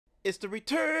It's the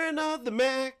return of the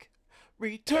Mac,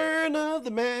 return of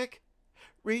the Mac,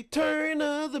 return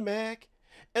of the Mac,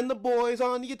 and the boys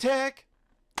on the attack.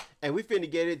 And we finna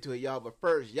get into it, y'all, but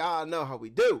first, y'all know how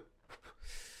we do.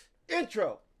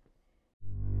 Intro.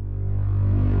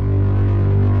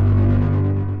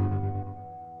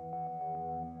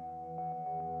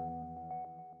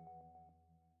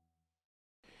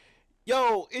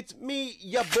 Yo, it's me,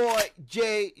 your boy,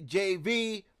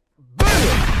 JJV.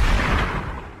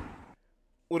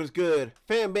 What is good?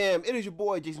 Fam bam, it is your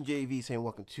boy, Jason JV, saying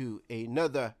welcome to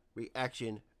another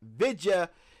reaction video.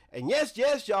 And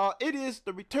yes, y'all, it is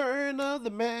the return of the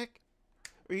Mac.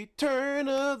 Return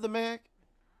of the Mac.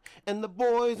 And the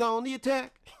boys on the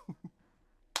attack.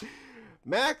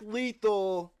 Mac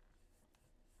Lethal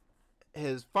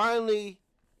has finally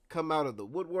come out of the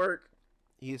woodwork.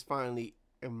 He has finally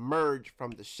emerged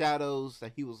from the shadows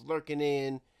that he was lurking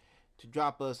in to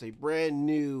drop us a brand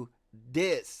new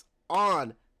diss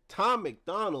on Tom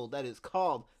MacDonald that is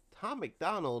called Tom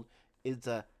MacDonald is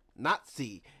a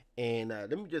Nazi. And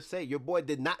let me just say, your boy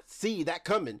did not see that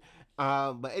coming.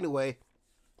 But anyway,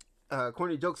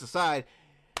 corny jokes aside,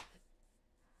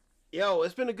 yo,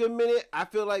 it's been a good minute. I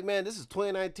feel like, man, this is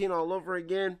 2019 all over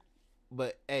again.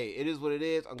 But hey, it is what it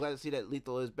is. I'm glad to see that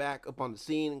Lethal is back up on the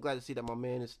scene. I'm glad to see that my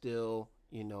man is still,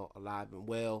 you know, alive and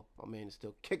well. My man is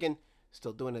still kicking,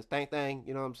 still doing his thing,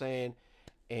 you know what I'm saying?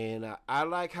 And I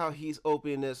like how he's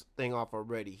opening this thing off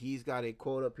already. He's got a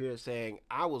quote up here saying,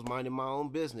 I was minding my own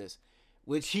business,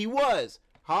 which he was.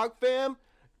 Hog fam,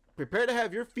 prepare to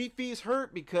have your feet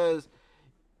hurt because,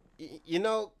 you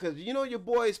know, your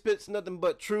boy spits nothing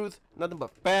but truth, nothing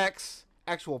but facts,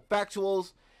 actual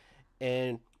factuals.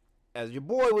 And as your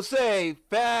boy would say,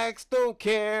 facts don't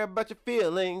care about your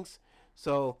feelings.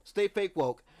 So stay fake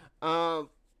woke. I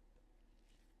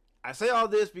say all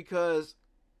this because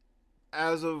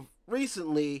as of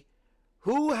recently,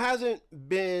 who hasn't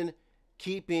been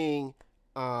keeping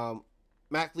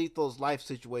Mac Lethal's life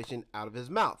situation out of his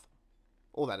mouth?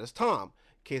 Well, that is Tom.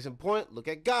 Case in point, look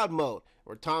at God Mode,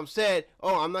 where Tom said,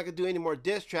 oh, I'm not going to do any more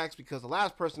diss tracks because the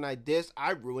last person I dissed,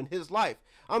 I ruined his life.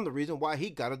 I'm the reason why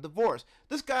he got a divorce.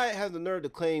 This guy has the nerve to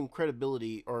claim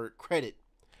credibility or credit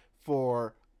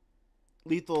for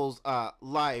Lethal's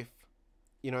life,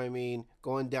 you know what I mean,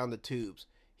 going down the tubes.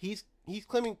 He's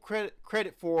claiming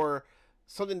credit for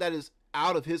something that is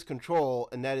out of his control,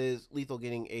 and that is Lethal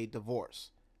getting a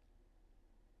divorce.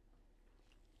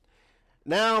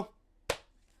 Now,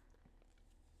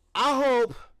 I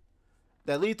hope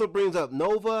that Lethal brings up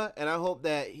Nova, and I hope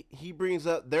that he brings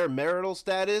up their marital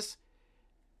status,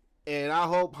 and I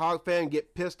hope Hog fan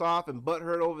get pissed off and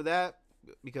butthurt over that.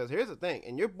 Because here's the thing,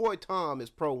 and your boy Tom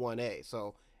is pro 1A,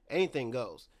 so anything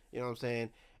goes, you know what I'm saying?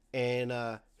 And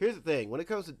here's the thing, when it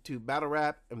comes to battle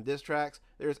rap and diss tracks,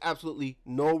 there's absolutely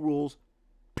no rules,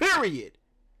 period.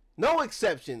 No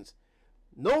exceptions.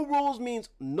 No rules means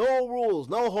no rules,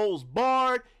 no holds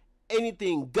barred,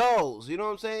 anything goes, you know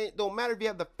what I'm saying? Don't matter if you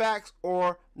have the facts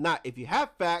or not. If you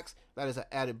have facts, that is an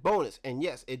added bonus. And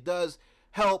yes, it does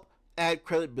help add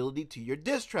credibility to your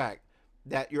diss track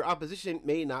that your opposition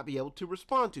may not be able to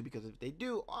respond to, because if they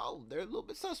do, oh, they're a little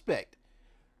bit suspect.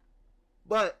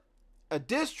 But a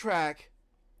diss track,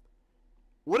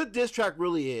 what a diss track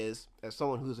really is, as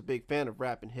someone who's a big fan of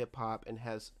rap and hip hop and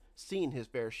has seen his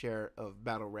fair share of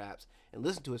battle raps and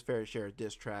listened to his fair share of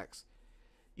diss tracks,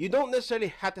 you don't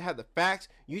necessarily have to have the facts.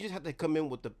 You just have to come in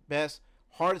with the best,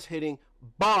 hardest hitting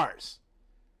bars.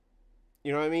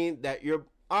 You know what I mean? That your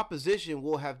opposition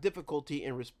will have difficulty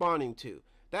in responding to.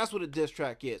 That's what a diss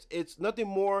track is. It's nothing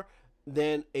more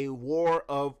than a war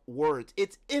of words.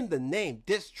 It's in the name,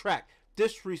 diss track,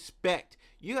 disrespect.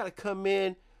 You got to come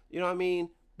in, you know what I mean,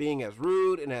 being as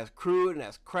rude and as crude and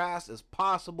as crass as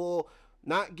possible,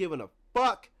 not giving a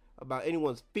fuck about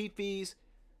anyone's fifis.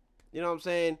 You know what I'm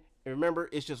saying? And remember,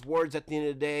 it's just words at the end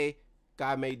of the day.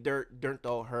 God made dirt, dirt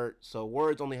don't hurt. So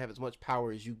words only have as much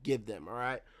power as you give them, all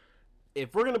right?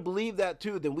 If we're going to believe that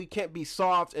too, then we can't be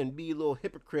soft and be little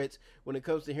hypocrites when it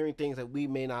comes to hearing things that we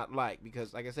may not like.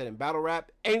 Because like I said, in battle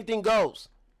rap, anything goes.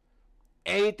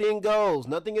 Anything goes.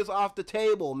 Nothing is off the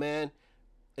table, man.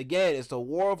 Again, it's a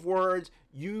war of words.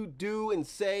 You do and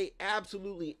say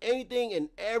absolutely anything and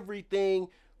everything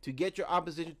to get your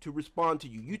opposition to respond to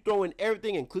you. You throw in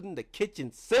everything, including the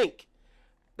kitchen sink.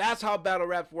 That's how battle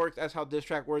raps works. That's how diss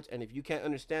track works. And if you can't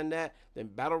understand that, then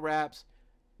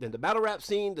the battle rap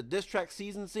scene, the diss track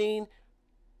season scene,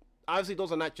 obviously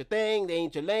those are not your thing. They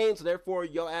ain't your lane, so therefore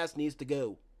your ass needs to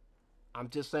go. I'm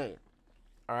just saying.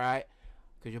 All right?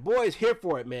 Because your boy is here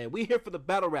for it, man. We here for the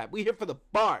battle rap. We here for the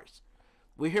bars.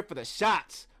 We here for the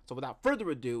shots. So without further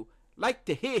ado, like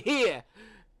to hear,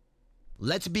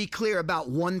 Let's be clear about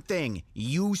one thing.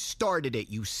 You started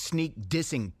it, you sneak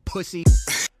dissing pussy.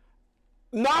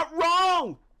 Not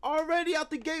wrong! Already out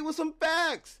the gate with some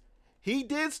facts. He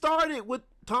did start it with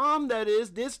Tom, that is,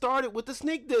 did start it with the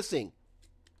sneak dissing.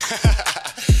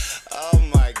 Oh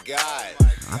my God.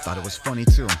 I thought it was funny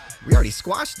too. We already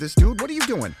squashed this, dude. What are you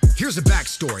doing? Here's a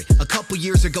backstory. A couple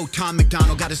years ago, Tom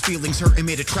MacDonald got his feelings hurt and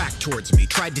made a track towards me.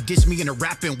 Tried to diss me in a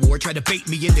rapping war, tried to bait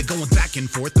me into going back and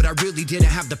forth, but I really didn't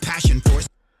have the passion for it.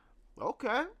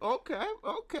 Okay.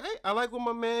 I like what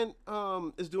my man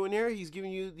is doing here. He's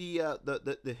giving you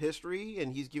the history,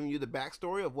 and he's giving you the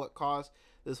backstory of what caused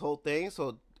this whole thing.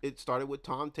 So it started with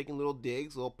Tom taking little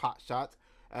digs, little pot shots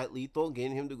at Lethal,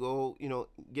 getting him to go,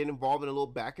 get involved in a little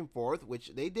back and forth,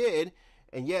 which they did.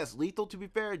 And yes, Lethal, to be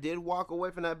fair, did walk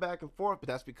away from that back and forth, but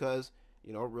that's because,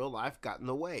 real life got in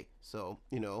the way. So,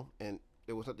 and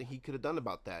there was nothing he could have done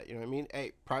about that. You know what I mean?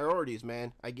 Hey, priorities,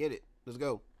 man. I get it. Let's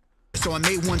go. So I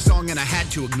made one song and I had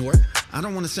to ignore it. I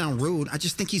don't want to sound rude, I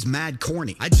just think he's mad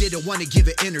corny. I didn't want to give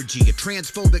it energy. A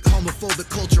transphobic, homophobic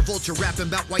culture vulture rapping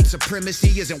about white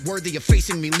supremacy isn't worthy of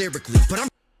facing me lyrically. But I'm...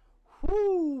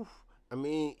 Whew. I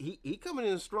mean, he coming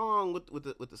in strong with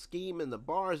the scheme and the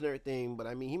bars and everything, but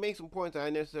I mean, he makes some points that I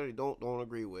necessarily don't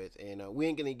agree with, and we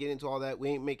ain't gonna get into all that. We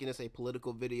ain't making this a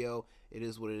political video. It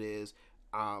is what it is.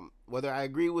 Whether I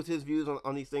agree with his views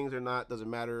on these things or not doesn't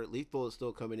matter. Lethal is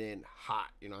still coming in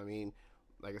hot. You know what I mean?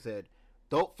 Like I said,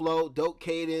 dope flow, dope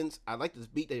cadence. I like this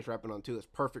beat that he's rapping on too. It's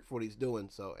perfect for what he's doing.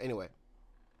 So anyway.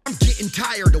 I'm getting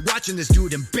tired of watching this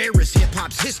dude embarrass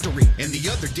hip-hop's history. And the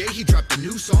other day he dropped a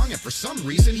new song and for some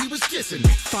reason he was dissing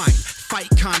me. Fine, fight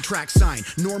contract signed.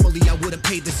 Normally I wouldn't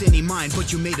pay this any mind,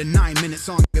 but you made a 9-minute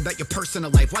song about your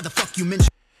personal life. Why the fuck you mention...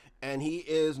 And he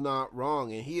is not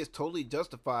wrong, and he is totally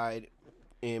justified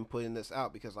in putting this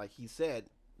out, because like he said,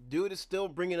 dude is still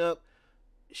bringing up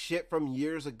shit from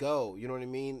years ago. You know what I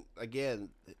mean? Again,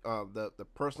 the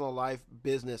personal life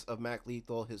business of Mac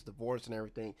Lethal, his divorce and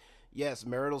everything. Yes,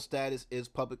 marital status is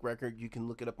public record. You can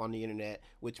look it up on the internet,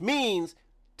 which means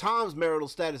Tom's marital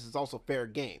status is also fair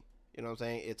game. You know what I'm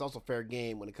saying? It's also fair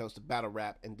game when it comes to battle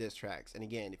rap and diss tracks. And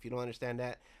again, if you don't understand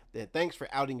that, then thanks for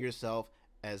outing yourself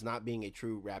as not being a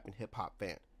true rap and hip hop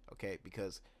fan. Okay?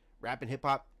 Because rap and hip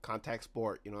hop, contact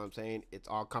sport. You know what I'm saying? It's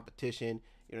all competition.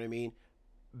 You know what I mean?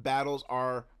 Battles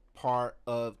are part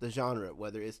of the genre,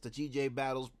 whether it's the GJ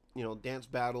battles, dance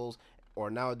battles, or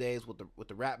nowadays with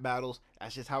the rap battles.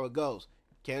 That's just how it goes.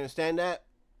 Can't understand that?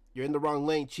 You're in the wrong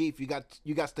lane, chief. You got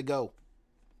to go.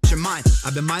 Your mind.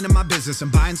 I've been minding my business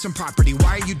and buying some property.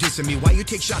 Why are you dissing me? Why you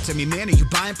take shots at me, man? Are you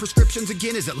buying prescriptions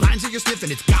again? Is it lines that you're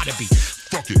sniffing? It's gotta be.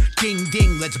 Fuck it. Ding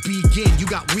ding, let's begin. You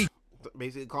got weak.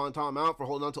 Basically calling Tom out for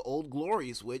holding on to old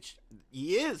glories, which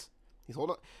he is. He's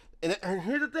holding on. And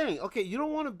here's the thing. Okay, you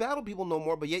don't want to battle people no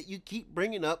more, but yet you keep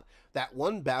bringing up that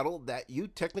one battle that you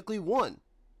technically won.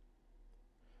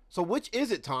 So which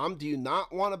is it, Tom? Do you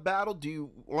not want to battle? Do you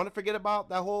want to forget about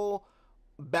that whole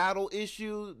battle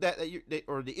issue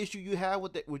or the issue you have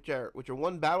with your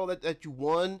one battle that you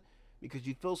won because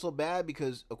you feel so bad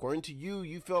because according to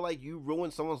you feel like you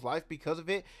ruined someone's life because of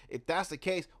it? If that's the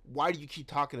case, why do you keep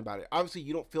talking about it? Obviously,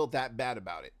 you don't feel that bad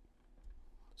about it.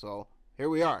 So here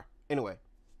we are. Anyway.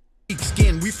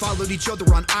 Skin, we followed each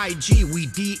other on IG. We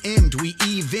DM'd, we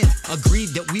even agreed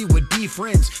that we would be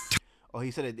friends. Oh,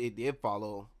 he said it did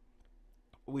follow.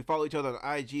 We follow each other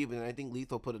on IG, but I think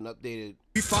Lethal put an updated.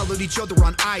 We followed each other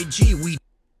on IG. We.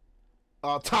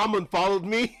 Tom unfollowed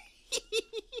me.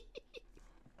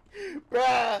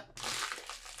 Bruh.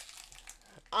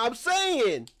 I'm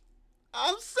saying.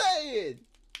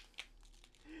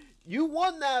 You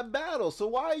won that battle, so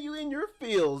why are you in your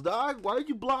feels, dog? Why did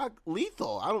you block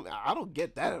Lethal? I don't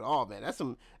get that at all, man. That's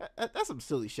some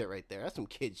silly shit right there. That's some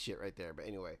kid shit right there. But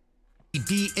anyway. We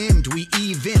DM'd, we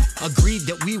even agreed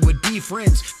that we would be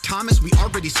friends. Thomas, we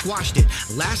already squashed it.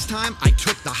 Last time I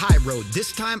took the high road.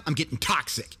 This time I'm getting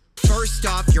toxic. First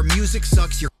off, your music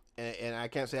sucks. And I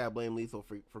can't say I blame Lethal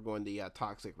for going the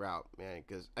toxic route, man.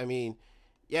 Because I mean,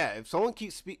 yeah, if someone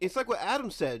keeps speaking, it's like what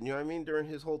Adam said. You know what I mean? During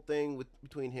his whole thing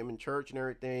between him and Church and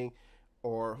everything,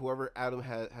 or whoever Adam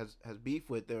has beef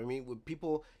with. I mean, when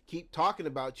people keep talking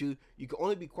about you, you can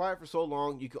only be quiet for so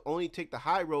long. You can only take the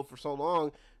high road for so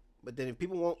long. But then if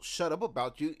people won't shut up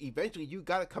about you, eventually you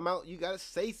got to come out. You got to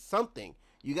say something.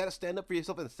 You got to stand up for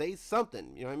yourself and say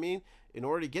something. You know what I mean? In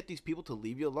order to get these people to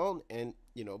leave you alone and,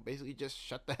 basically just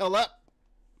shut the hell up.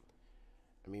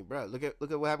 I mean, bro, look at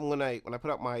what happened when I put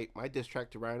out my diss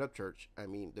track to Ryan Upchurch. I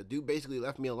mean, the dude basically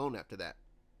left me alone after that.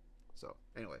 So,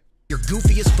 anyway. You're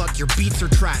goofy as fuck, your beats are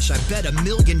trash. I bet $1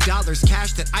 million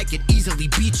cash that I could easily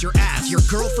beat your ass. Your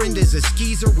girlfriend is a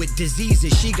skeezer with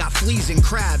diseases. She got fleas and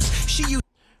crabs. She used.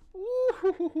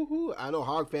 I know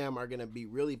Hog fam are gonna be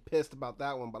really pissed about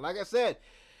that one, but like I said,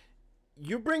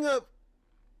 you bring up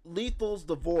Lethal's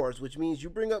divorce, which means you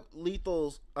bring up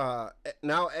Lethal's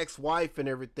now ex-wife and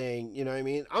everything. You know what I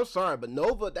mean? I'm sorry, but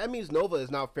Nova. That means Nova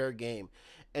is now fair game,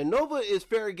 and Nova is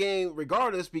fair game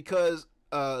regardless because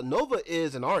Nova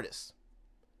is an artist.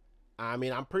 I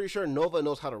mean, I'm pretty sure Nova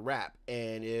knows how to rap,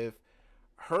 and if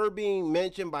her being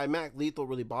mentioned by Mac Lethal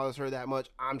really bothers her that much,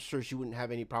 I'm sure she wouldn't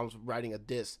have any problems with writing a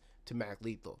diss to Mac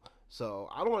Lethal. So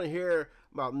I don't want to hear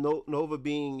about Nova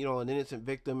being, you know, an innocent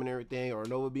victim and everything, or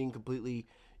Nova being completely,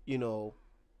 you know,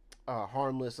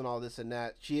 harmless and all this and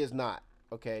that. She is not.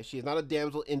 Okay, she is not a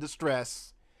damsel in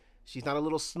distress. She's not a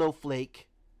little snowflake.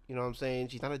 You know what I'm saying?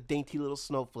 She's not a dainty little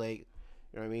snowflake.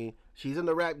 You know what I mean? She's in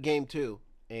the rap game too,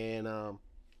 and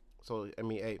so I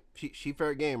mean, hey, she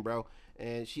fair game, bro,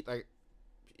 and she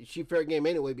fair game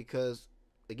anyway because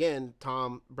again,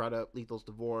 Tom brought up Lethal's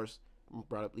divorce,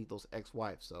 brought up Lethal's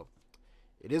ex-wife, so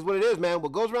it is what it is, man.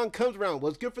 What goes around comes around.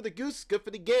 What's good for the goose is good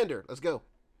for the gander. Let's go.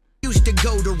 Used to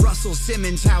go to Russell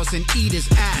Simmons' house and eat his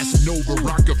ass. Nova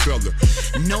Rockefeller,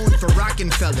 known for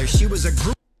Rockefeller. She was a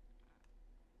group.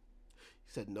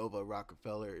 He said Nova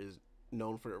Rockefeller is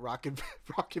known for the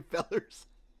Rockefellers.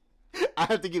 I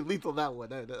have to give Lethal that one.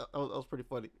 That was pretty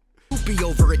funny. Groupie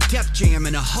over at Def Jam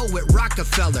and a hoe at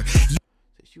Rockefeller.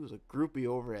 She was a groupie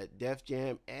over at Def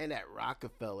Jam and at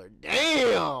Rockefeller.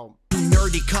 Damn!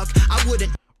 Nerdy cuck, I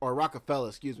wouldn't. Or Rockefeller,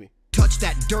 excuse me. Touch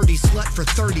that dirty slut for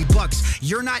 $30.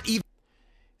 You're not even.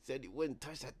 Said he wouldn't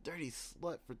touch that dirty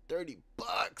slut for $30.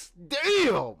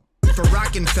 Damn! For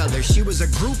Rockefeller, she was a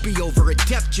groupie over at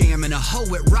Def Jam and a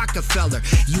hoe at Rockefeller.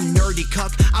 You nerdy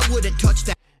cuck, I wouldn't touch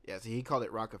that. Yeah, see, he called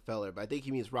it Rockefeller, but I think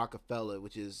he means Rockefeller,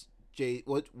 which is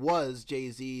what was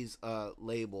Jay-Z's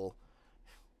label.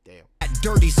 Damn. That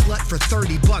dirty slut for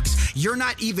 $30. You're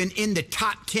not even in the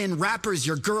top 10 rappers.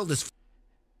 Your girl is.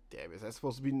 Damn, is that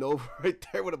supposed to be Nova right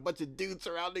there with a bunch of dudes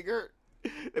surrounding her?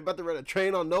 They about to run a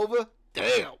train on Nova?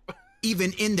 Damn.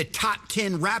 Even in the top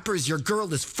 10 rappers, your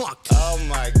girl is fucked. Oh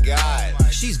my God.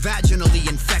 She's vaginally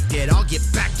infected. I'll get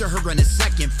back to her in a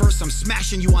second. First, I'm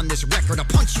smashing you on this record. I'll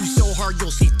punch you so hard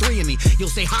you'll see 3 of me. You'll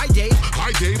say, hi, Dave.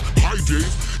 Hi, Dave. Hi,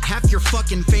 Dave. Half your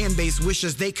fucking fan base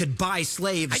wishes they could buy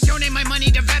slaves. I donate my money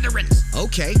to veterans.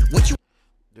 Okay, what you...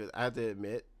 Dude, I have to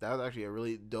admit, that was actually a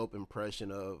really dope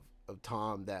impression of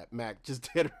Tom that Mac just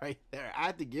did right there. I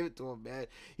had to give it to him, man.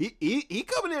 He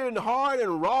coming in hard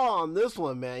and raw on this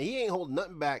one, man. He ain't holding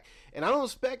nothing back, and I don't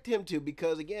expect him to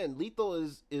because again, Lethal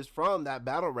is from that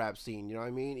battle rap scene. You know what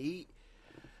I mean?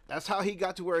 That's how he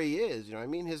got to where he is. You know what I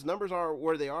mean? His numbers are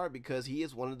where they are because he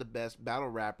is one of the best battle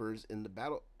rappers in the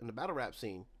battle rap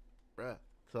scene, bruh.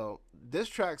 So diss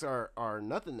tracks are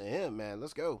nothing to him, man.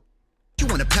 Let's go. You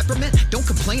want a peppermint? Don't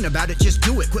complain about it, just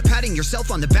do it. Quit patting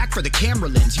yourself on the back for the camera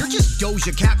lens. You're just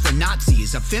Doja Cat for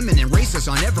Nazis, a feminine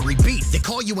racist on every beat. They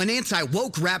call you an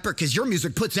anti-woke rapper because your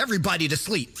music puts everybody to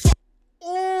sleep.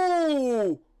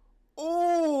 Oh,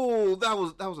 that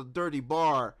was a dirty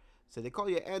bar. So they call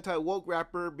you an anti-woke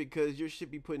rapper because your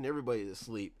shit be putting everybody to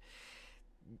sleep.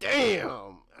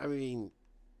 Damn. I mean,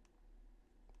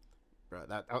 bro,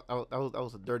 that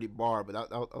was a dirty bar, but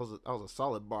that was a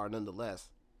solid bar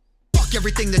nonetheless.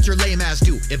 Everything that your lame ass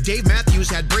do. If Dave Matthews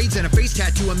had braids and a face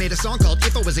tattoo and made a song called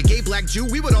If I Was a Gay Black Jew,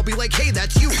 we would all be like, hey,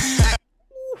 that's you.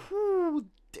 Ooh,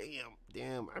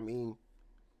 damn. I mean,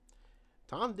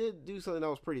 Tom did do something that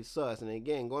was pretty sus. And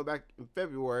again, going back in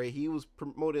February, he was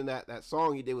promoting that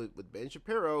song he did with Ben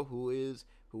Shapiro, who is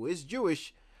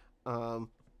Jewish.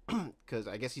 Because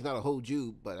I guess he's not a whole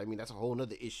Jew, but I mean, that's a whole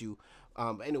nother issue.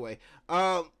 But anyway,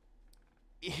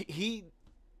 he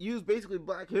used basically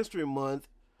Black History Month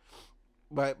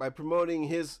by promoting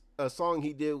his song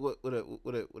he did with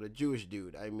a Jewish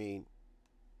dude. I mean,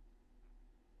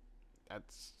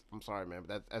 I'm sorry, man,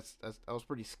 but that was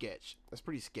pretty sketch. That's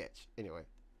pretty sketch. Anyway.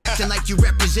 Acting like you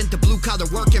represent the blue-collar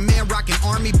working man, rocking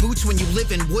army boots when you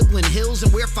live in Woodland Hills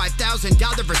and wear $5,000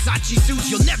 Versace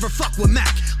suits. You'll never fuck with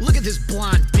Mac. Look at this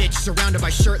blonde bitch surrounded by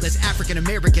shirtless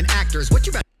African-American actors. What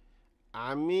you about?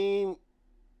 I mean,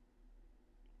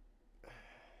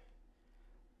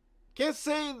 can't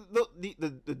say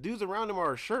the dudes around him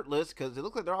are shirtless because it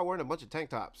looks like they're all wearing a bunch of tank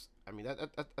tops. I mean,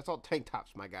 that's all tank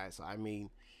tops, my guy. So I mean,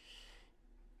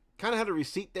 kind of had a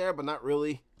receipt there, but not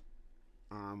really.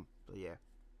 So yeah,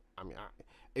 I mean,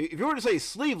 if you were to say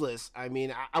sleeveless, I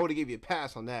mean, I would have give you a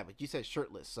pass on that. But you said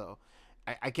shirtless, so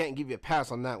I can't give you a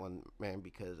pass on that one, man,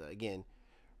 because again,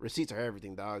 receipts are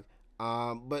everything, dog.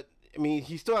 But I mean,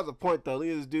 he still has a point though. Look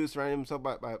at this dude surrounding himself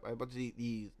by a bunch of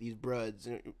these bruds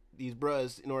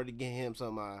in order to get him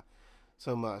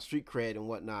some street cred and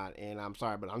whatnot. And I'm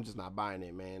sorry, but I'm just not buying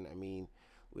it, man. I mean,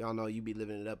 we all know you be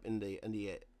living it up in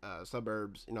the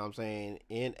suburbs, you know what I'm saying,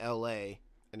 in LA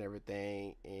and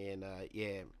everything. And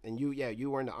yeah, and you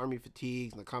wearing the army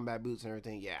fatigues and the combat boots and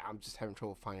everything. Yeah, I'm just having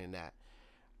trouble finding that.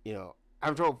 You know,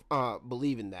 I'm trouble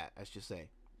believing that, I should say.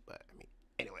 But I mean,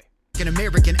 anyway.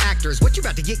 American actors, what you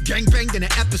about to get gangbanged in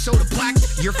an episode of Black?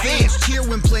 Your fans cheer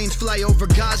when planes fly over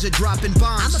Gaza dropping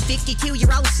bombs. I'm a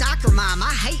 52-year-old soccer mom.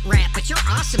 I hate rap, but you're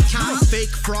awesome, Tom. I'm a fake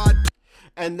fraud.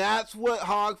 And that's what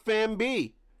Hog Fam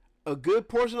be. A good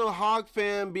portion of Hog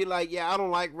Fam be like, yeah, I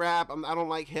don't like rap, I don't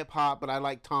like hip hop, but I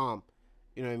like Tom.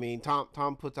 You know what I mean?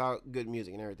 Tom puts out good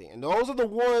music and everything. And those are the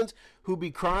ones who be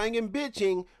crying and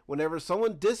bitching whenever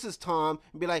someone disses Tom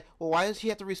and be like, well, why does he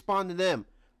have to respond to them?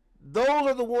 Those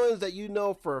are the ones that you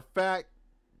know for a fact,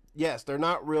 yes, they're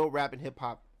not real rap and hip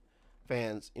hop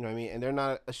fans, you know what I mean? And they're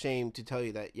not ashamed to tell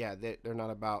you that, yeah, they're not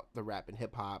about the rap and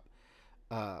hip hop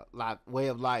way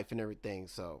of life and everything,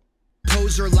 so.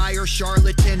 Poser, liar,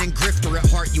 charlatan, and grifter at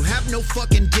heart. You have no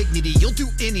fucking dignity. You'll do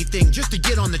anything just to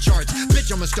get on the charts.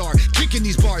 Bitch, I'm a star. Kicking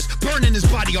these bars, burning his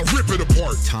body, I'll rip it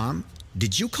apart. Tom,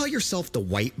 did you call yourself the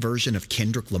white version of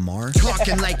Kendrick Lamar?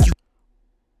 Talking like you...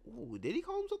 Ooh, did he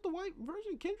call himself the white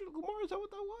version of Kendrick Lamar? Is that what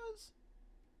that was?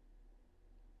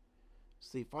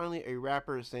 See, finally a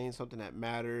rapper is saying something that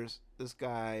matters. This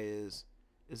guy is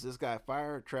this guy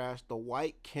fire or trash? The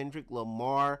white Kendrick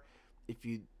Lamar. If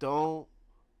you don't...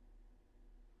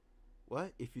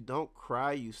 What? If you don't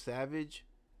cry, you savage?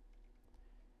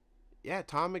 Yeah,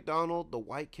 Tom MacDonald, the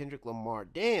white Kendrick Lamar.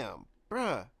 Damn,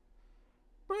 bruh.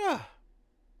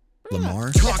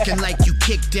 Lamar. Talking like you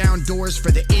kicked down doors for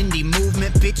the indie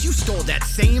movement. Bitch, you stole that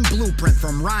same blueprint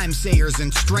from rhyme sayers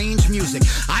and strange music.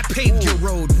 I paved your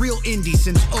road, real indie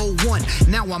since '01.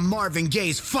 Now I'm Marvin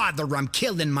Gaye's father. I'm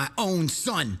killing my own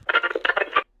son.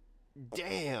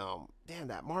 Damn,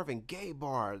 that Marvin Gaye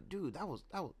bar. Dude, that was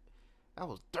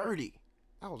dirty.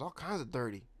 That was all kinds of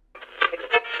dirty.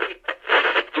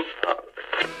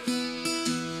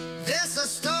 There's a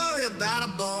story about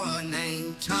a boy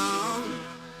named Tom.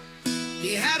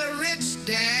 He had a rich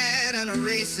dad and a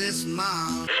racist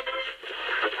mom.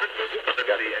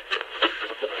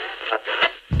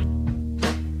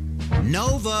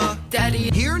 Nova.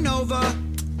 Daddy. Here, Nova.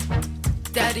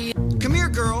 Daddy. Come here,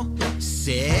 girl.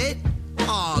 Sit.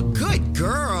 Aw, good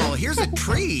girl. Here's a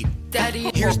treat.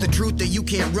 Daddy. Here's the truth that you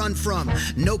can't run from.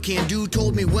 No can do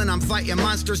told me when I'm fighting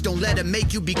monsters, don't let it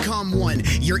make you become one.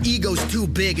 Your ego's too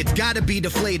big, it's gotta be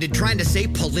deflated. Trying to say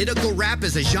political rap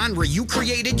is a genre you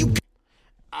created, you...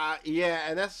 Yeah,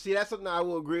 and that's something I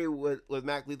will agree with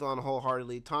Mac Lethal on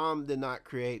wholeheartedly. Tom did not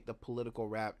create the political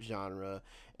rap genre,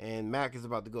 and Mac is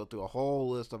about to go through a whole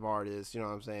list of artists, you know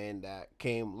what I'm saying, that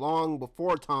came long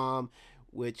before Tom,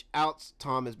 which outs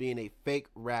Tom as being a fake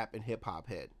rap and hip-hop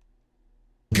head.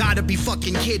 Gotta be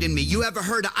fucking kidding me. You ever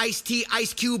heard of Ice-T,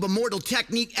 Ice Cube, Immortal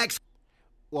Technique, X...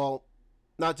 Well,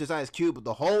 not just Ice Cube, but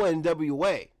the whole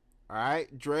NWA. All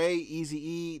right, Dre,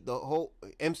 Eazy-E, the whole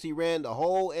MC Ren, the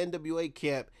whole NWA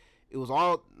camp. It was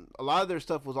all, a lot of their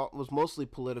stuff was mostly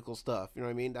political stuff. You know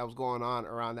what I mean? That was going on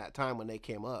around that time when they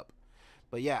came up.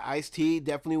 But yeah, Ice-T,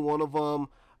 definitely one of them.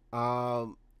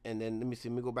 And then let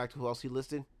me go back to who else he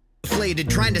listed. Inflated,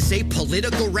 trying to say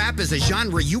political rap is a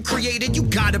genre you created? You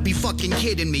gotta be fucking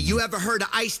kidding me. You ever heard of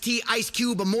Ice-T, Ice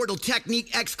Cube, Immortal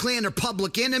Technique, X-Clan, or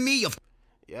Public Enemy?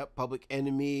 Yep, Public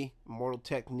Enemy, Immortal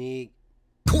Technique.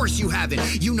 Of course you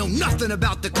haven't. You know nothing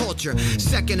about the culture.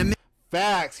 Second Amendment.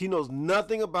 Facts. He knows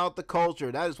nothing about the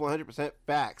culture. That is 100%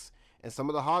 facts. And some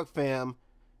of the Hog fam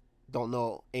don't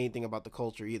know anything about the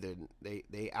culture either.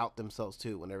 They out themselves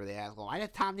too whenever they ask, well, why does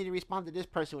Tom need to respond to this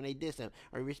person when they diss him,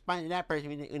 or respond to that person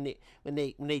when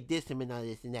they diss him and all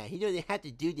this and that? He doesn't have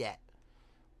to do that.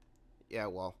 Yeah,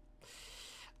 well,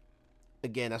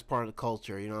 again, that's part of the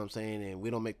culture, you know what I'm saying? And we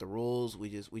don't make the rules. We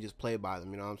just play by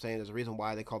them, you know what I'm saying? There's a reason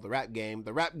why they call the rap game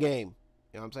the rap game.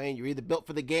 You know what I'm saying? You're either built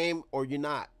for the game or you're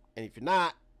not. And if you're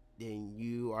not, then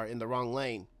you are in the wrong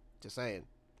lane. Just saying.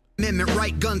 Amendment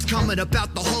right, guns coming up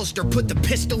out the holster, put the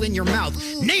pistol in your mouth.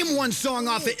 Name one song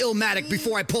off of Illmatic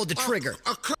before I pulled the trigger.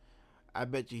 I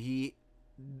bet you he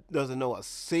doesn't know a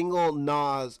single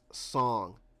Nas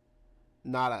song.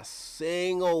 Not a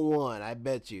single one, I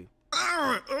bet you.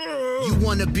 You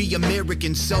wanna be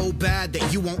American so bad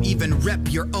that you won't even rep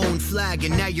your own flag,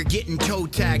 and now you're getting toe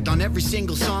tagged on every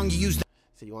single song you use.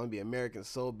 So you want to be American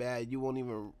so bad you won't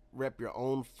even rep your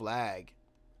own flag.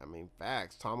 I mean,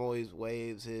 facts. Tom always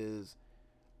waves his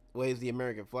waves the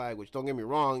American flag, which don't get me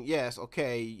wrong, yes,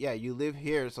 okay, yeah, you live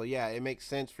here, so yeah, it makes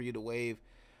sense for you to wave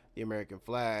the American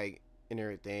flag and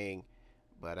everything.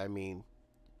 But I mean,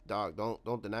 dog,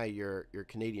 don't deny your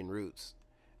Canadian roots.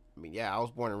 I mean, yeah, I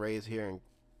was born and raised here in,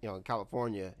 you know, in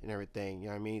California and everything, you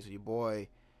know what I mean? So your boy,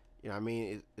 you know what I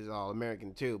mean, is all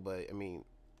American too, but I mean,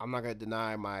 I'm not gonna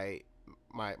deny my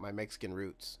Mexican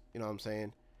roots, you know what I'm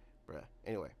saying? Bruh.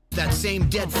 Anyway. That same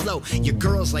dead flow. Your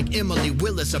girl's like Emily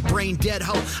Willis, a brain dead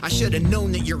hoe. I should have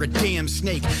known that you're a damn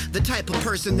snake. The type of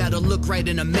person that'll look right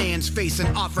in a man's face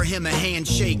and offer him a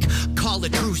handshake. Call a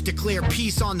truce, declare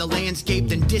peace on the landscape,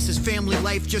 then diss his family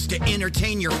life just to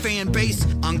entertain your fan base.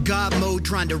 On God mode,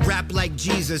 trying to rap like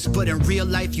Jesus, but in real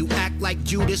life you act like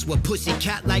Judas with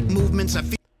pussycat-like movements. I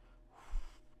feel.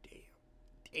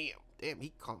 Damn,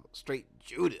 he called him straight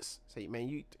Judas. Say, man,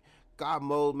 you God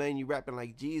mode, man, you rapping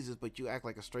like Jesus, but you act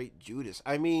like a straight Judas.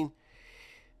 I mean,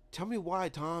 tell me why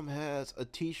Tom has a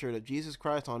t-shirt of Jesus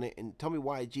Christ on it, and tell me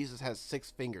why Jesus has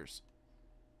 6 fingers.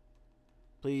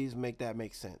 Please make that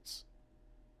make sense.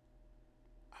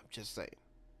 I'm just saying.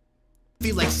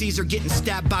 Feel like Caesar getting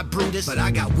stabbed by Brutus, but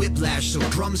I got whiplash, so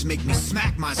drums make me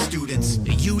smack my students.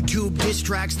 The YouTube diss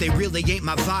tracks, they really ain't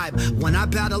my vibe. When I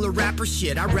battle a rapper,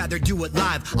 shit, I'd rather do it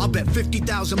live. I'll bet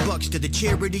 50,000 bucks to the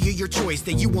charity of your choice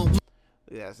that you won't.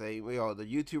 Yeah, say, yo, the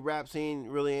YouTube rap scene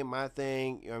really ain't my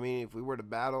thing. You know what I mean? If we were to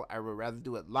battle, I would rather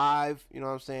do it live. You know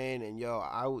what I'm saying? And yo,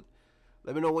 I would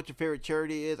let me know what your favorite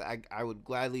charity is. I would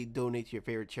gladly donate to your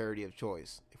favorite charity of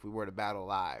choice if we were to battle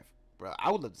live. Bro,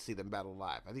 I would love to see them battle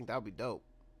live. I think that would be dope.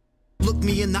 Look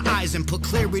me in the eyes and put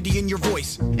clarity in your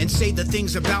voice, and say the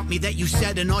things about me that you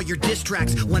said in all your diss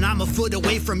tracks. When I'm a foot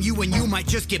away from you and you might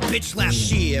just get bitch slapped.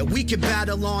 Shit, we could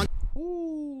battle on.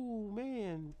 Ooh,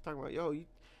 man. Talking about, yo, you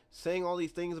saying all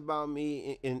these things about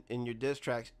me in your diss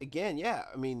tracks. Again, yeah,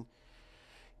 I mean,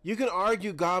 you can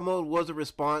argue God Mode was a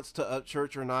response to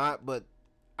Upchurch or not, but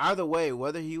either way,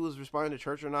 whether he was responding to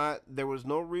Church or not, there was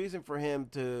no reason for him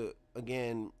to,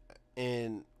 again,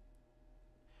 and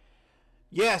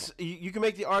yes, you can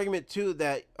make the argument too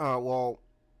that, well,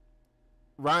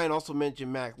 Ryan also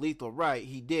mentioned Mac Lethal. Right,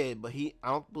 he did, but I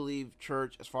don't believe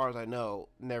Church, as far as I know,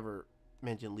 never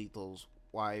mentioned Lethal's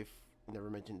wife, never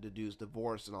mentioned the dude's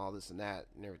divorce and all this and that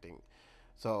and everything.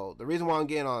 So the reason why I'm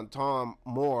getting on Tom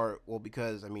more, well,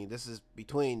 because I mean, this is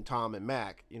between Tom and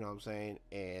Mac, you know what I'm saying?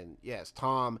 And yes,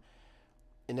 Tom,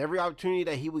 in every opportunity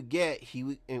that he would get, he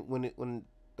would, when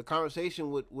the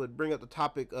conversation would bring up the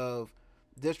topic of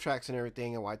diss tracks and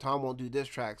everything, and why Tom won't do diss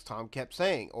tracks, Tom kept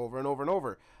saying over and over and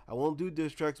over, I won't do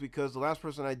diss tracks because the last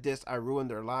person I dissed, I ruined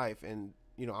their life, and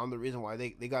you know, I'm the reason why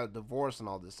they got a divorce and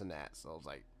all this and that. So I was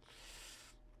like,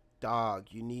 dog,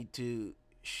 you need to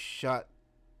shut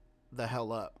the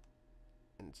hell up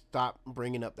and stop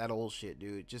bringing up that old shit,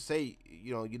 dude. Just say,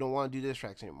 you know, you don't want to do diss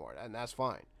tracks anymore, and that's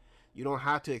fine. You don't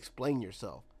have to explain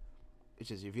yourself. It's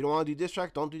just, if you don't want to do diss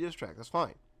tracks, don't do diss tracks. That's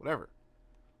fine, whatever.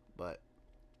 But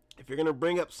if you're gonna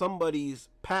bring up somebody's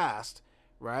past,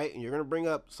 right, and you're gonna bring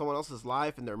up someone else's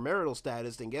life and their marital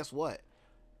status, then guess what?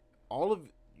 All of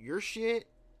your shit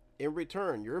in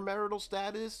return, your marital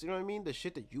status, you know what I mean, the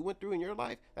shit that you went through in your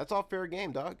life, that's all fair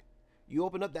game, dog. You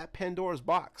open up that Pandora's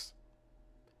box.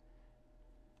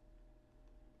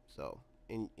 So,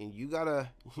 and you gotta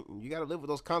live with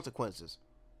those consequences.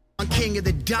 I'm king of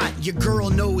the dot, your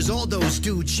girl knows all those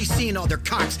dudes, she's seen all their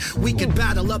cocks. We could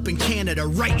battle up in Canada,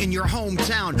 right in your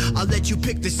hometown. I'll let you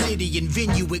pick the city and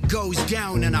venue it goes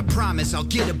down, and I promise I'll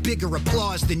get a bigger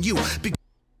applause than you.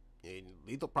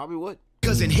 Lethal probably would.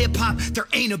 Because in hip-hop, there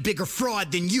ain't a bigger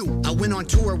fraud than you. I went on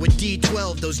tour with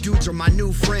D12, those dudes are my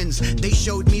new friends. They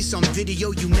showed me some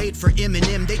video you made for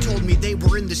Eminem. They told me they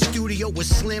were in the studio with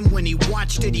Slim. When he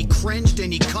watched it, he cringed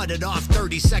and he cut it off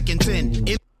 30 seconds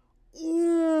in.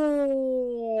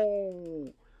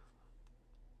 Ooh.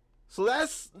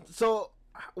 So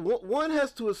one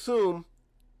has to assume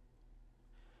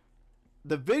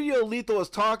the video Lethal was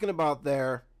talking about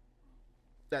there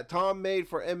that Tom made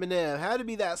for Eminem had to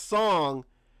be that song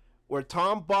where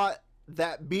Tom bought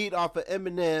that beat off of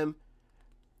Eminem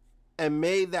and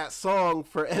made that song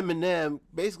for Eminem,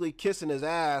 basically kissing his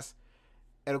ass.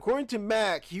 And according to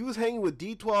Mac, he was hanging with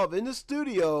D12 in the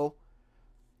studio,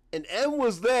 and M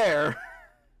was there,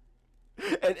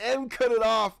 and M cut it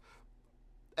off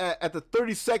at the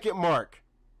 30-second mark.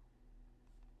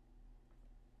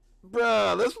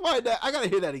 Bruh, let's find that. I gotta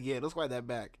hear that again. Let's find that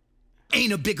back.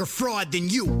 Ain't a bigger fraud than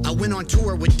you. I went on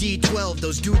tour with D12,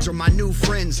 those dudes are my new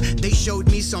friends. They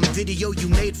showed me some video you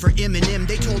made for Eminem.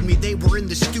 They told me they were in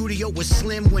the studio with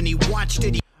Slim. When he watched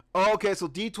it, okay, so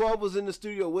D12 was in the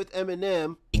studio with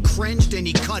Eminem. He cringed and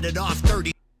he cut it off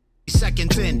 30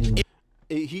 seconds in.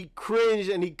 he cringed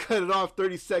and he cut it off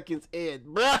 30 seconds in,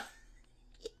 bruh.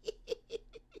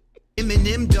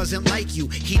 Eminem doesn't like you.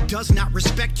 He does not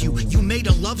respect you. You made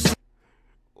a love song.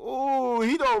 Oh,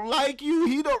 he don't like you.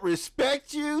 He don't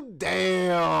respect you.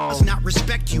 Damn. Does not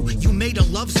respect you. You made a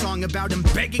love song about him,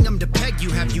 begging him to peg you.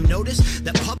 Have you noticed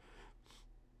that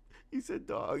He said,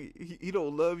 dog, he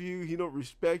don't love you. He don't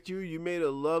respect you. You made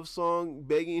a love song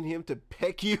begging him to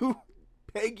peck you.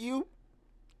 Peg you.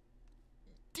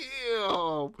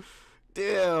 Damn.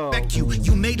 Damn.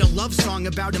 You made a love song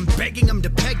about him, begging him to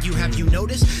peg you. Have you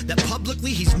noticed that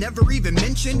publicly he's never even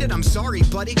mentioned it? I'm sorry,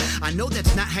 buddy. I know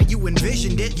that's not how you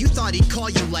envisioned it. You thought he'd call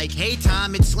you like, hey,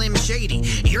 Tom, it's Slim Shady.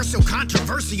 You're so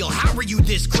controversial. How are you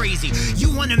this crazy?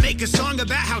 You want to make a song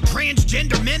about how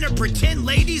transgender men are pretend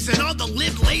ladies and all the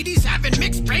live ladies having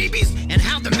mixed babies? And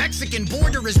how the Mexican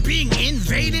border is being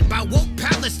invaded by woke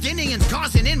Palestinians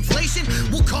causing inflation?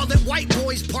 We'll call it White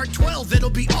Boys Part 12. It'll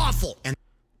be awful. And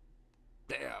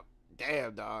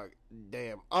Damn, dog.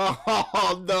 Damn.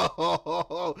 Oh,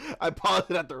 no. I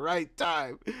paused it at the right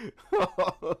time.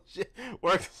 Oh, shit.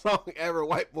 Worst song ever,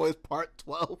 White Boys Part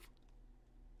 12.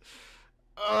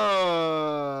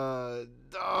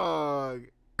 Dog.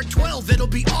 12, it'll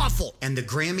be awful. And the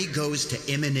Grammy goes to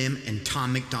Eminem and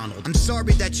Tom MacDonald. I'm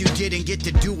sorry that you didn't get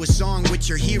to do a song with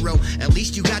your hero. At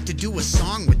least you got to do a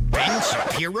song with Ben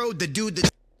Shapiro, the dude that...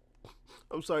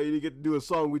 I'm sorry you didn't get to do a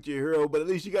song with your hero, but at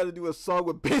least you got to do a song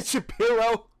with Ben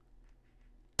Shapiro.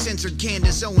 Censored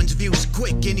Candace Owens' views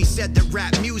quick, and he said that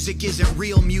rap music isn't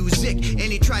real music. And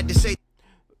he tried to say...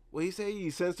 What did he say? He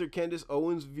censored Candace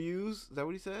Owens' views? Is that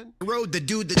what he said? Rode the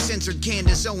dude that censored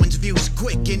Candace Owens' views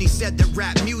quick, and he said that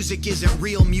rap music isn't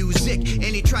real music.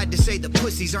 And he tried to say the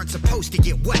pussies aren't supposed to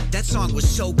get wet. That song was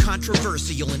so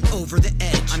controversial and over the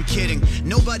edge. I'm kidding.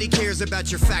 Nobody cares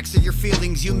about your facts or your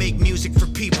feelings. You make music for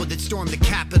people that storm the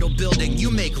Capitol building.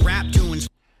 You make rap tunes.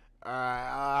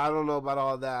 I don't know about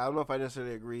all that. I don't know if I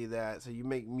necessarily agree with that. So you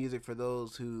make music for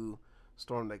those who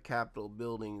storm the Capitol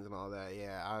buildings and all that.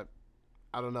 Yeah,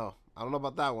 I don't know. I don't know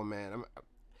about that one, man. I'm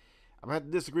gonna have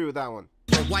to disagree with that one.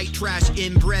 White trash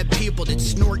inbred people that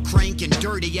snort crank in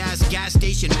dirty ass gas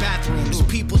station bathrooms.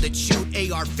 People that shoot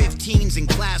AR-15s in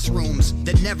classrooms.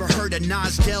 That never heard of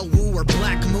Nas Del Woo or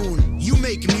Black Moon. You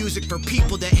make music for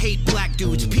people that hate black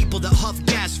dudes. People that huff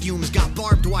gas fumes, got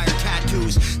barbed wire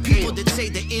tattoos. People that say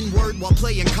the N-word while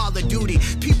playing Call of Duty.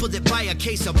 People that buy a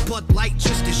case of Bud Light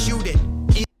just to shoot it.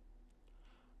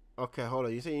 Okay, hold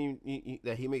on. You saying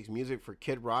that he makes music for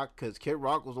Kid Rock? Because Kid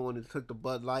Rock was the one who took the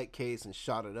Bud Light case and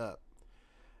shot it up.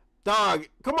 Dog,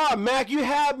 come on, Mac. You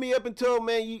had me up until,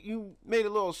 man, you made a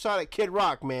little shot at Kid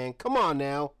Rock, man. Come on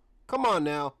now. Come on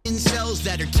now. Incels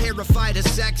that are terrified of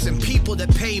sex and people that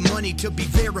pay money to be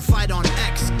verified on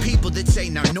X. People that say,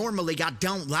 now normally I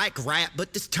don't like rap,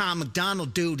 but this Tom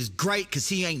MacDonald dude is great cause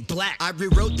he ain't black. I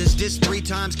rewrote this disc 3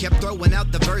 times, kept throwing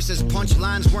out the verses.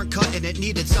 Punchlines weren't cutting, it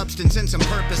needed substance and some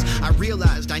purpose. I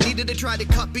realized I needed to try to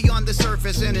cut beyond the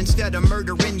surface, and instead of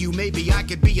murdering you, maybe I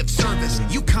could be of service.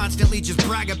 You constantly just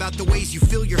brag about the ways you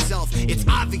feel yourself. It's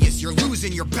obvious you're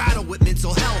losing your battle with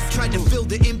mental health. Tried to fill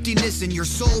the emptiness in your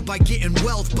soul by getting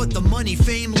wealth, but the money,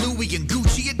 fame, Louis and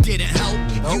Gucci, it didn't help.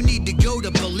 Nope. You need to go to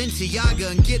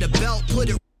Balenciaga and get a belt, put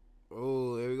it...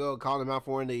 Oh, there we go, calling him out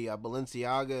for the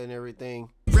Balenciaga and everything.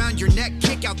 Around your neck,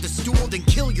 kick out the stool, then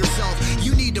kill yourself.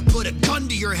 You need to put a gun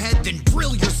to your head, then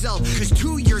drill yourself. Cause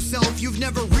to yourself, you've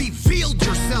never revealed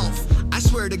yourself. I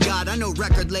swear to God, I know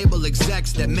record label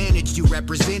execs that managed you,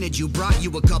 represented you, brought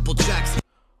you a couple checks.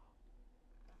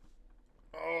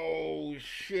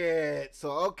 Shit.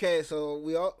 So okay, so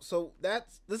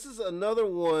this is another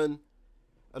one,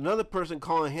 another person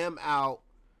calling him out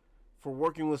for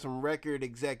working with some record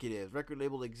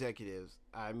label executives.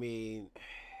 I mean,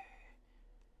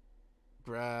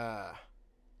 bruh.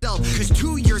 Cause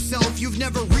to yourself, you've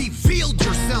never revealed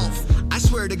yourself. I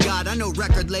swear to God, I know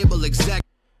record label execs.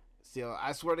 So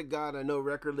I swear to God, I know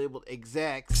record label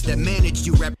execs that managed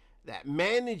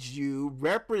you,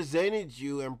 represented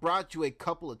you, and brought you a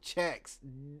couple of checks,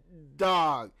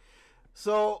 dog.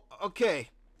 So,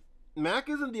 okay, Mac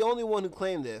isn't the only one who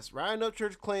claimed this. Ryan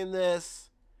Upchurch claimed this.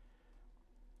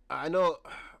 I know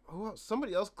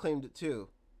somebody else claimed it too.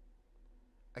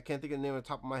 I can't think of the name on the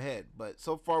top of my head, but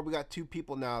so far we got 2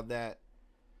 people now that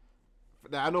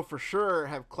I know for sure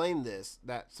have claimed this,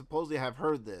 that supposedly have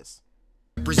heard this.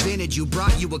 Represented you,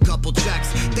 brought you a couple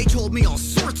checks. They told me all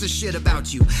sorts of shit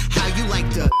about you. How you like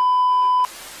to...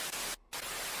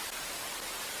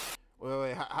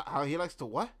 Wait, how he likes to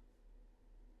what?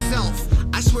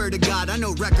 I swear to God, I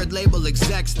know record label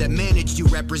execs that managed you,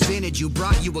 represented you,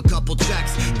 brought you a couple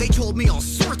checks. They told me all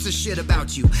sorts of shit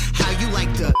about you. How you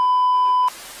like to...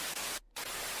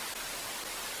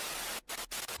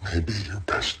 Maybe your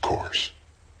best course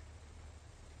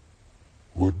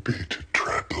would be to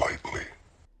tread lightly.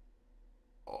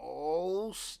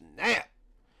 Oh, snap.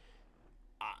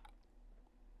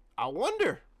 I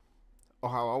wonder. Oh,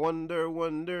 how I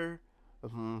wonder.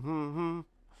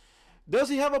 Does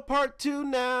he have a part 2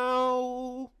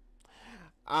 now?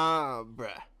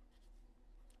 Bruh.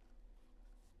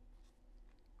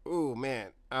 Ooh,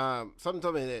 man. Something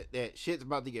told me that shit's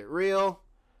about to get real.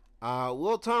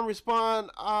 Will Tom respond?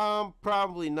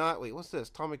 Probably not. Wait, what's this?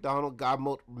 Tom MacDonald God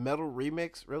Metal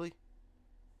Remix? Really?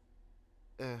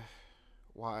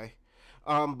 Why?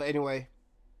 But anyway.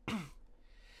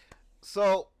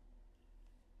 So,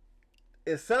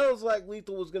 it sounds like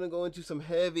Lethal was going to go into some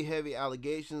heavy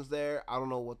allegations there. I don't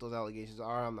know what those allegations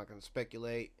are. I'm not going to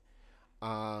speculate.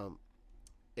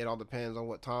 It all depends on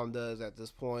what Tom does at this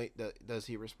point. Does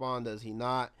he respond? Does he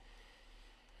not?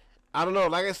 I don't know.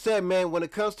 Like I said, man, when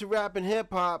it comes to rap and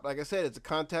hip-hop, like I said, it's a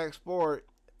contact sport.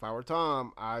 If I were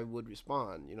Tom, I would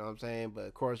respond. You know what I'm saying? But,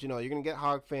 of course, you know, you're going to get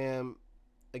Hog fam,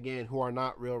 again, who are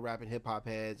not real rap and hip-hop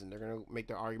heads, and they're going to make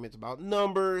their arguments about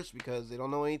numbers because they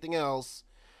don't know anything else.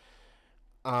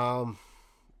 But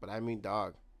I mean,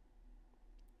 dog.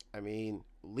 I mean,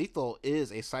 Lethal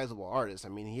is a sizable artist. I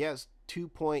mean, he has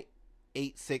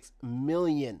 2.86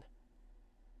 million.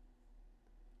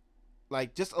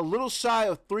 Like, just a little shy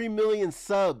of 3 million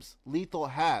subs Lethal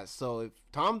has. So if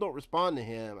Tom don't respond to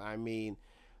him, I mean,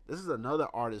 this is another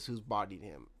artist who's bodied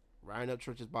him. Ryan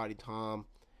Upchurch has bodied Tom.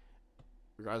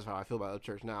 Regardless of how I feel about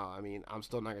Upchurch now, I mean, I'm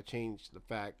still not gonna change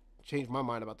my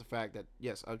mind about the fact that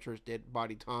yes, Upchurch did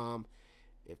body Tom.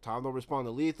 If Tom don't respond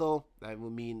to Lethal, that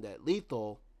would mean that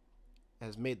Lethal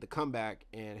has made the comeback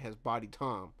and has bodied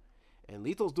Tom. And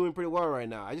Lethal's doing pretty well right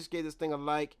now. I just gave this thing a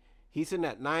like. He's sitting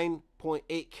at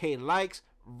 9.8k likes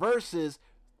versus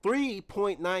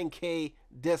 3.9k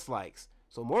dislikes.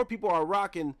 So more people are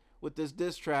rocking with this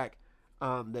diss track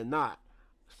than not.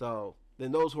 So,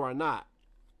 than those who are not.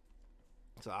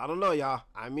 So, I don't know, y'all.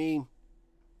 I mean,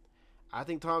 I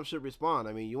think Tom should respond.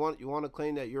 I mean, you want to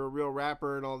claim that you're a real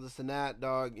rapper and all this and that,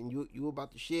 dog, and you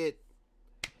about the shit.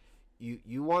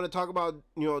 You want to talk about,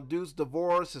 you know, dude's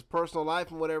divorce, his personal life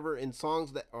and whatever in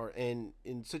songs that are in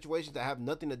situations that have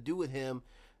nothing to do with him,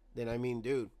 then I mean,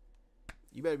 dude,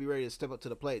 you better be ready to step up to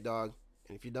the plate, dog.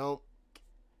 And if you don't,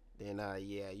 then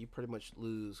yeah, you pretty much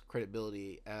lose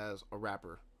credibility as a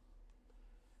rapper.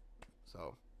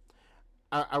 So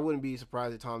I wouldn't be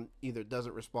surprised if Tom either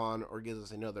doesn't respond or gives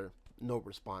us another no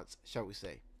response, shall we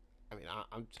say. I mean,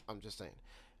 I'm just saying.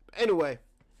 But anyway,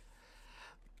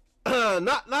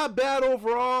 not bad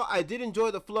overall. I did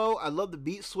enjoy the flow. I love the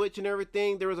beat switch and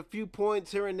everything. There was a few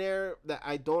points here and there that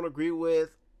I don't agree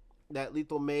with that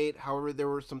Lethal made. However, there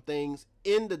were some things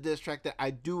in the diss track that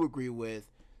I do agree with.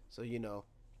 So, you know,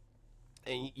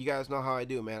 and you guys know how I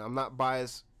do, man. I'm not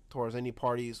biased towards any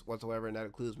parties whatsoever, and that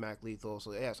includes Mac Lethal.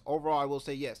 So, yes, overall, I will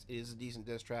say, yes, it is a decent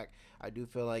diss track. I do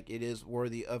feel like it is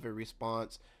worthy of a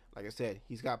response. Like I said,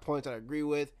 he's got points I agree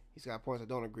with. He's got points I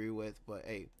don't agree with, but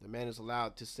hey, the man is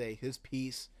allowed to say his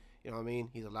piece. You know what I mean?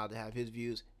 He's allowed to have his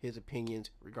views, his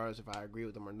opinions, regardless if I agree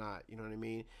with them or not. You know what I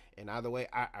mean? And either way,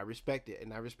 I respect it,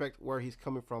 and I respect where he's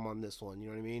coming from on this one. You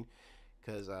know what I mean?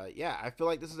 Because, yeah, I feel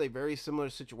like this is a very similar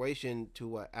situation to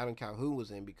what Adam Calhoun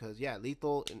was in. Because, yeah,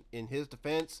 Lethal, in his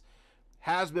defense,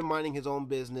 has been minding his own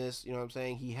business. You know what I'm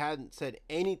saying? He hadn't said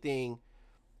anything,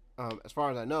 as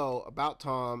far as I know, about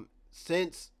Tom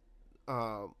since...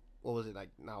 what was it, like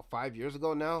now 5 years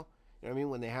ago now? You know what I mean?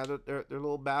 When they had their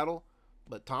little battle.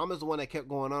 But Tom is the one that kept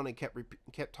going on and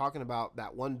kept talking about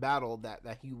that one battle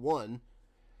that he won.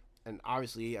 And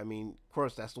obviously, I mean, of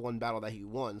course, that's the one battle that he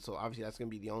won. So obviously, that's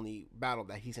going to be the only battle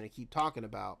that he's going to keep talking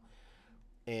about.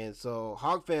 And so,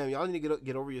 Hog fam, y'all need to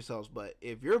get over yourselves. But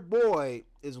if your boy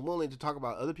is willing to talk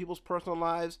about other people's personal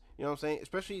lives, you know what I'm saying?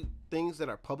 Especially things that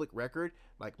are public record,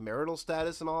 like marital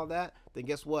status and all that, then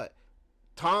guess what?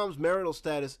 Tom's marital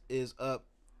status is up,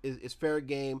 is fair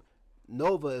game.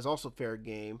 Nova is also fair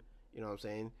game, you know what I'm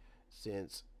saying?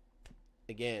 Since,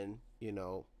 again, you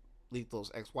know,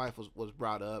 Lethal's ex-wife was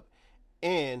brought up.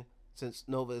 And since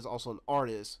Nova is also an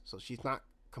artist, so she's not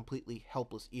completely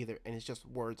helpless either. And it's just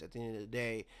words at the end of the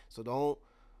day.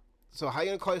 So how you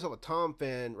gonna call yourself a Tom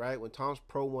fan, right? When Tom's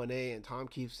pro 1A and Tom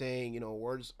keeps saying, you know,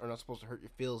 words are not supposed to hurt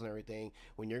your feels and everything.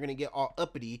 When you're gonna get all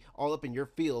uppity, all up in your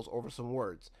feels over some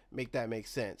words, make that make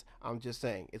sense. I'm just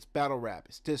saying, it's battle rap,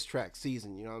 it's diss track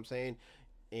season. You know what I'm saying?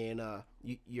 And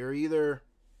you're either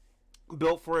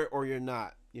built for it or you're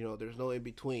not. You know, there's no in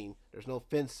between. There's no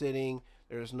fence sitting.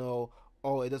 There's no,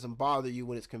 oh, it doesn't bother you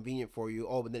when it's convenient for you.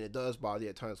 Oh, but then it does bother you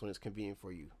at times when it's convenient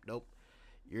for you. Nope.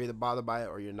 You're either bothered by it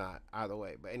or you're not. Either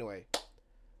way. But anyway,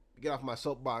 get off my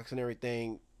soapbox and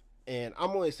everything. And I'm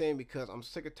only saying because I'm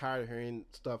sick and tired of hearing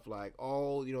stuff like,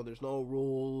 oh, you know, there's no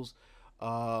rules,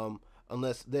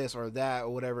 unless this or that or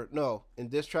whatever. No, in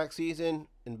diss track season,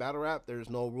 in battle rap, there's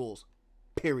no rules,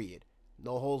 period.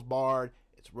 No holds barred.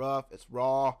 It's rough. It's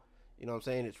raw. You know what I'm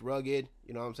saying? It's rugged.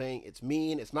 You know what I'm saying? It's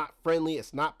mean. It's not friendly.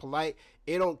 It's not polite.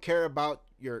 It don't care about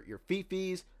your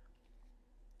fifis.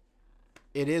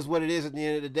 It is what it is at the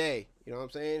end of the day. You know what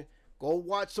I'm saying? Go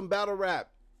watch some battle rap.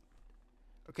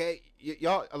 Okay,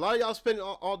 y'all. A lot of y'all spend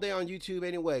all day on YouTube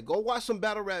anyway. Go watch some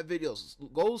battle rap videos.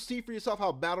 Go see for yourself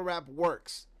how battle rap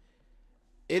works.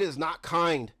 It is not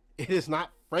kind. It is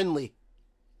not friendly.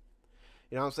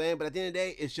 You know what I'm saying? But at the end of the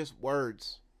day, it's just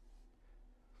words.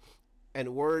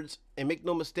 And words, and make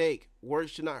no mistake,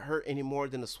 words should not hurt any more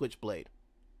than a switchblade.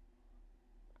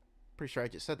 Pretty sure I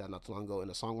just said that not too long ago in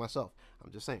a song myself.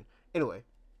 I'm just saying. Anyway.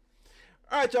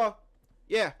 Alright, y'all.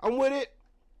 Yeah, I'm with it.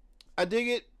 I dig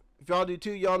it. If y'all do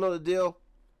too, y'all know the deal.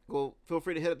 Go, feel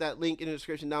free to hit up that link in the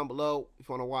description down below if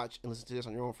you want to watch and listen to this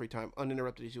on your own free time,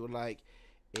 uninterrupted as you would like.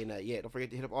 And yeah, don't forget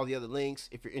to hit up all the other links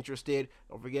if you're interested.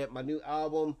 Don't forget my new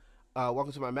album,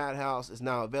 Welcome to My Madhouse, is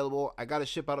now available. I got to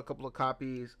ship out a couple of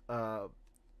copies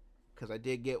because I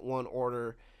did get one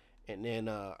order, and then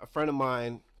a friend of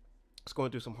mine is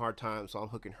going through some hard times, so I'm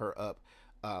hooking her up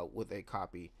with a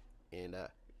copy. And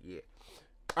yeah,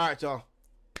 all right, y'all.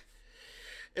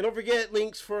 And don't forget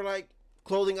links for like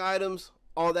clothing items,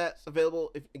 all that's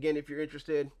available. If you're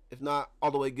interested. If not,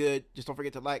 all the way good. Just don't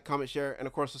forget to like, comment, share, and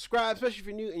of course subscribe, especially if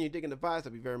you're new and you're digging the vibes.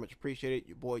 That'd be very much appreciated.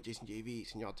 Your boy Jason JV,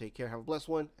 and y'all take care. Have a blessed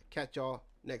one. Catch y'all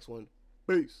next one.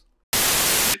 Peace.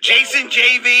 Jason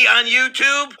JV on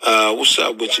YouTube. What's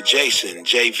up with you, Jason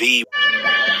JV?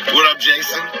 What up,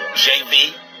 Jason?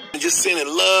 JV. Just sending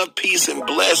love, peace, and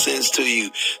blessings to you.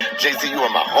 Jason, you are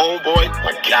my homeboy,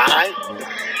 my guy.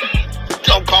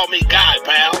 Don't call me guy,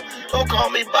 pal. Don't call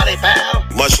me buddy, pal.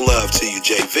 Much love to you,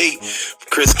 JV.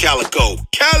 Chris Calico.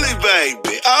 Cali,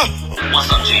 baby. Oh.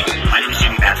 What's up, JV? My name is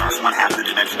Jimmy Madhouse. One half of the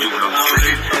event to do with on the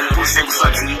street. We'll say what's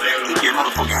up to you. Keep your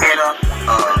motherfucking head up.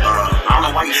 I don't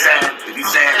know why you sad. If you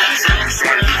sad, you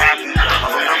sad. If you happy,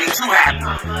 don't be too happy.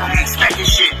 Don't be expecting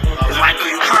shit. It's like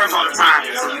these curves all the time.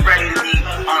 So you ready to be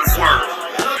on the swerve.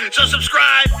 So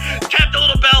subscribe, tap the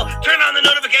little bell, turn on the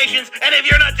notifications, and if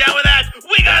you're not down with that,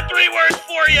 we got 3 words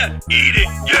for you. Eat it,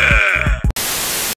 yeah!